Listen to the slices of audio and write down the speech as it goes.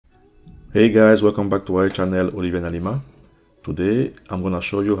Hey guys, welcome back to our channel, Olivier and Alima. Today I'm going to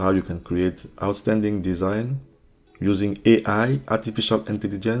show you how you can create outstanding design using AI, artificial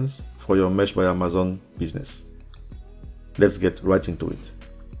intelligence, for your Mesh by Amazon business. Let's get right into it.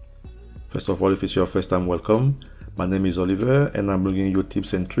 First of all, if it's your first time, welcome. My name is Olivier and I'm bringing you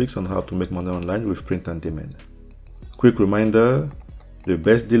tips and tricks on how to make money online with print on demand. Quick reminder, the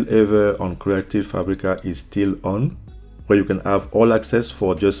best deal ever on Creative Fabrica is still on, where you can have all access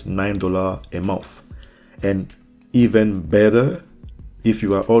for just $9 a month. And even better, if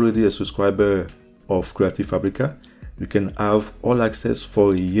you are already a subscriber of Creative Fabrica, you can have all access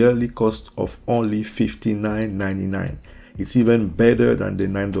for a yearly cost of only $59.99. It's even better than the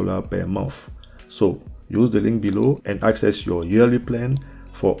 $9 per month. So use the link below and access your yearly plan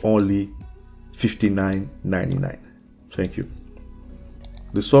for only $59.99. Thank you.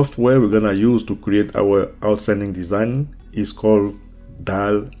 The software we're gonna use to create our outstanding design is called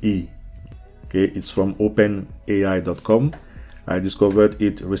𝗘𝗫𝗗𝗘. Okay, it's from openai.com. I discovered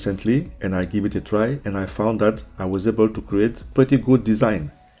it recently and I give it a try and I found that I was able to create pretty good design,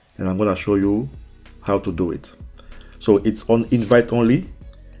 and I'm gonna show you how to do it. So it's on invite only,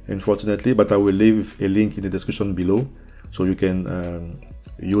 unfortunately, but I will leave a link in the description below so you can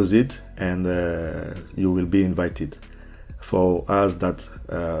use it and you will be invited. For us that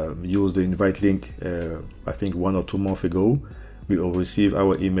used the invite link, I think 1 or 2 months ago, we will receive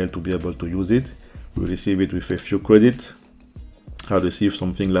our email to be able to use it. We receive it with a few credits. I received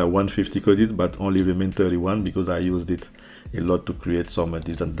something like 150 credit, but only remain 31 because I used it a lot to create some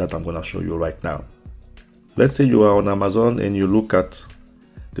design that I'm going to show you right now. Let's say you are on Amazon and you look at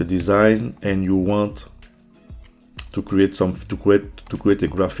the design and you want to create a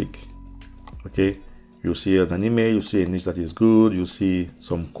graphic. Okay. You see an anime, you see a niche that is good, you see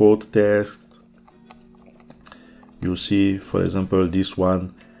some quote text, you see, for example, this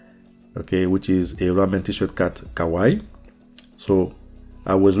one, okay, which is a ramen t-shirt cat kawaii. So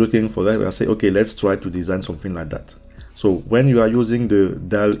I was looking for that and I say, okay, let's try to design something like that. So when you are using the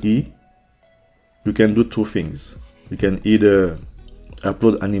𝗘𝗫𝗗𝗘, you can do 2 things. You can either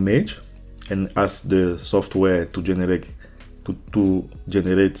upload an image and ask the software to generate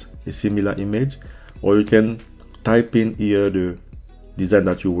a similar image, or you can type in here the design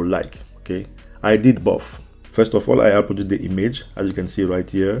that you would like. Okay, I did both. First of all, I uploaded the image, as you can see right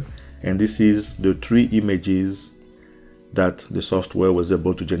here, and this is the 3 images that the software was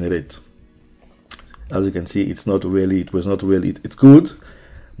able to generate. As you can see, it's good,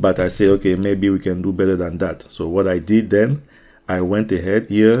 but I say, okay, maybe we can do better than that. So what I did then, I went ahead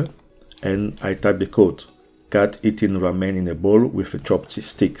here and I typed the code: cat eating ramen in a bowl with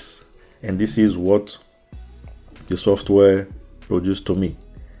chopsticks. And this is what the software produced to me.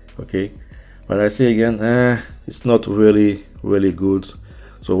 Okay, but I say again, it's not really good.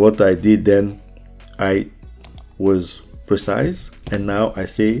 So what I did then, I was precise, and now I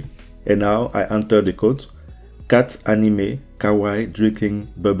enter the code: cat anime kawaii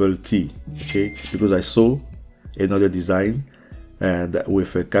drinking bubble tea. Okay, because I saw another design and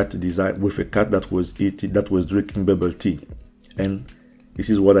with a cat that was drinking bubble tea, and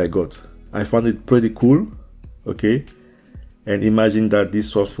this is what I got. I found it pretty cool. Okay, and imagine that this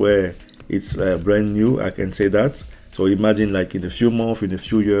software, it's brand new, I can say that. So imagine, like, in a few months, in a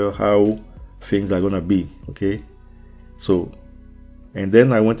few years, how things are gonna be. Okay, so, and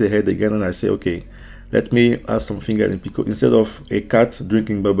then I went ahead again and I say, okay, let me add something instead of a cat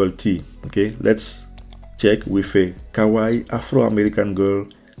drinking bubble tea. Okay, let's check with a kawaii Afro-American girl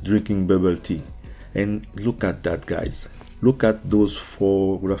drinking bubble tea. And look at that, guys. Look at those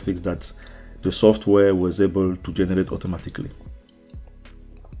 4 graphics that the software was able to generate automatically,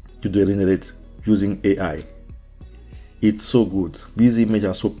 to generate using AI. It's so good. These images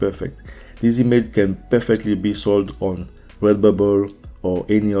are so perfect. This image can perfectly be sold on Redbubble or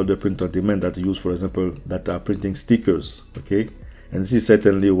any other print on demand that you use, for example, that are printing stickers. Okay, and this is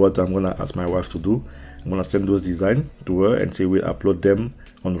certainly what I'm gonna ask my wife to do. I'm gonna send those designs to her and say we'll upload them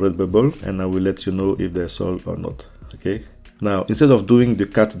on Redbubble, and I will let you know if they're sold or not. Okay, now instead of doing the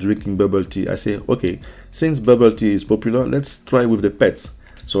cat drinking bubble tea, I say, okay, since bubble tea is popular, let's try with the pets.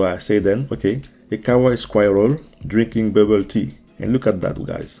 So I say then, okay, a kawaii squirrel drinking bubble tea. And look at that,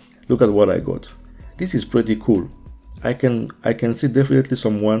 guys. Look at what I got. This is pretty cool. I can see definitely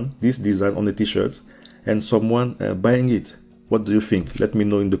this design on a t-shirt and someone buying it. What do you think? Let me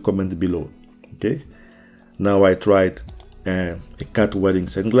know in the comment below. Okay, now I tried a cat wearing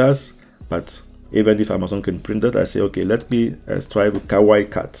sunglasses, but even if Amazon can print that, I say, okay, let me try with kawaii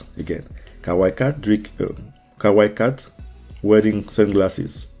cat again. Kawaii cat wearing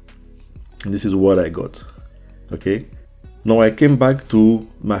sunglasses. And this is what I got. Okay, Now I came back to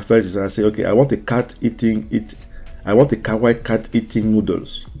my first design. I say, okay, I want a cat eating it. I want a kawaii cat eating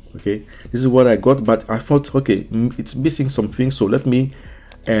noodles. Okay, this is what I got, but I thought, okay, it's missing something, so let me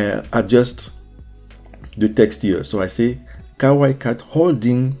adjust the text here. So I say kawaii cat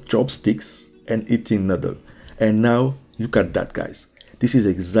holding chopsticks and eating noodle. And now look at that, guys. This is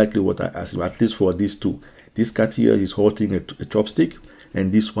exactly what I asked you, at least for these two. This cat here is holding a chopstick,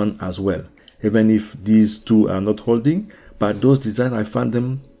 and this one as well. Even if these two are not holding, but those designs, I found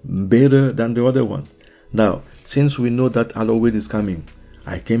them better than the other one. Now, since we know that Halloween is coming,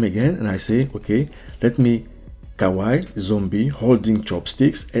 I came again and I say, okay, let me kawaii zombie holding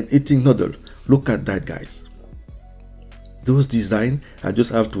chopsticks and eating noodle. Look at that, guys. Those designs, I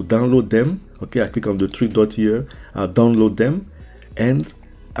just have to download them. Okay, I click on the three dots here, I'll download them, and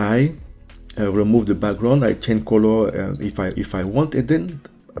I remove the background. I change color if I want, and then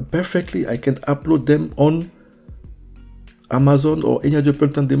perfectly I can upload them on Amazon or any other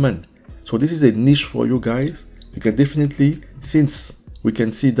print on demand. So this is a niche for you guys. You can definitely, since we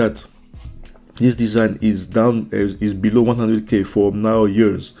can see that this design is down, is below 100k for now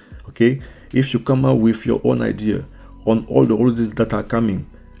years. Okay, if you come out with your own idea on all the holidays that are coming,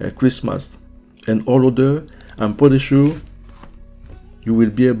 Christmas and all other, I'm pretty sure you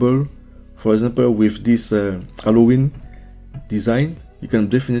will be able, for example, with this Halloween design, you can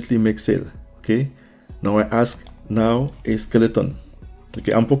definitely make sale. Okay, now I ask now a skeleton.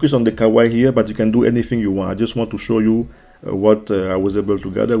 Okay, I'm focused on the kawaii here, but you can do anything you want. I just want to show you what I was able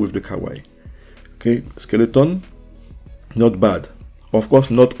to gather with the kawaii. Okay, skeleton, not bad. Of course,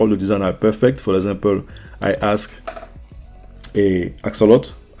 not all the designs are perfect. For example, I ask a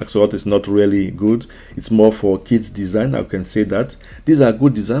axolotl. Axolotl is not really good. It's more for kids design. I can say that these are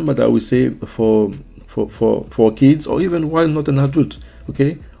good design, but I will say for kids, or even while not an adult.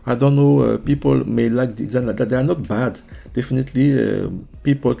 Okay, I don't know. People may like design like that. They are not bad. Definitely,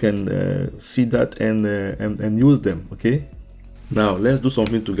 people can see that and use them. Okay. Now let's do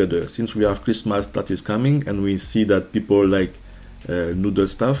something together. Since we have Christmas that is coming, and we see that people like noodle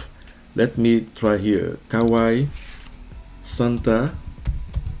stuff, let me try here. Kawaii Santa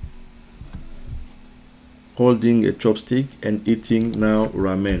holding a chopstick and eating now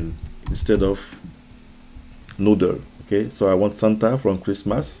ramen instead of noodle. Okay, so I want Santa from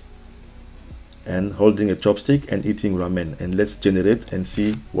Christmas and holding a chopstick and eating ramen, and let's generate and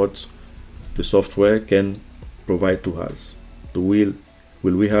see what the software can provide to us. Will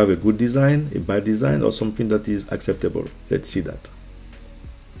we have a good design, a bad design, or something that is acceptable? Let's see that.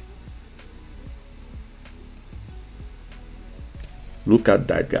 Look at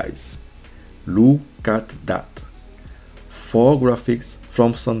that, guys. Look at that. 4 graphics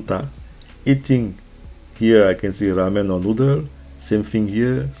from Santa eating. Here I can see ramen or noodle. Same thing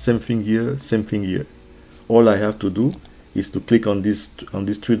here, same thing here, same thing here. All I have to do is to click on this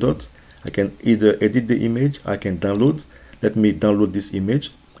 3 dots. I can either edit the image, I can download. Let me download this image,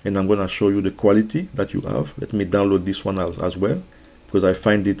 and I'm going to show you the quality that you have. Let me download this one as well, because I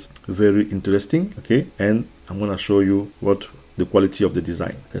find it very interesting. Okay, and I'm going to show you what the quality of the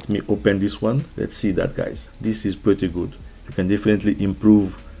design. Let me open this one. Let's see that, guys. This is pretty good. You can definitely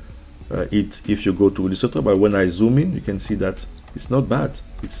improve it if you go to Illustrator, but when I zoom in, you can see that it's not bad.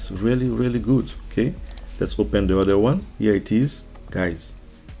 It's really, really good. Okay, let's open the other one. Here it is, guys.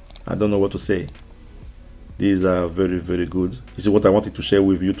 I don't know what to say. These are very, very good. This is what I wanted to share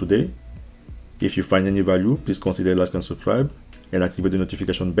with you today. If you find any value, please consider like and subscribe, and activate the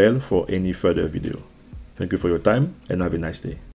notification bell for any further video. Thank you for your time, and have a nice day.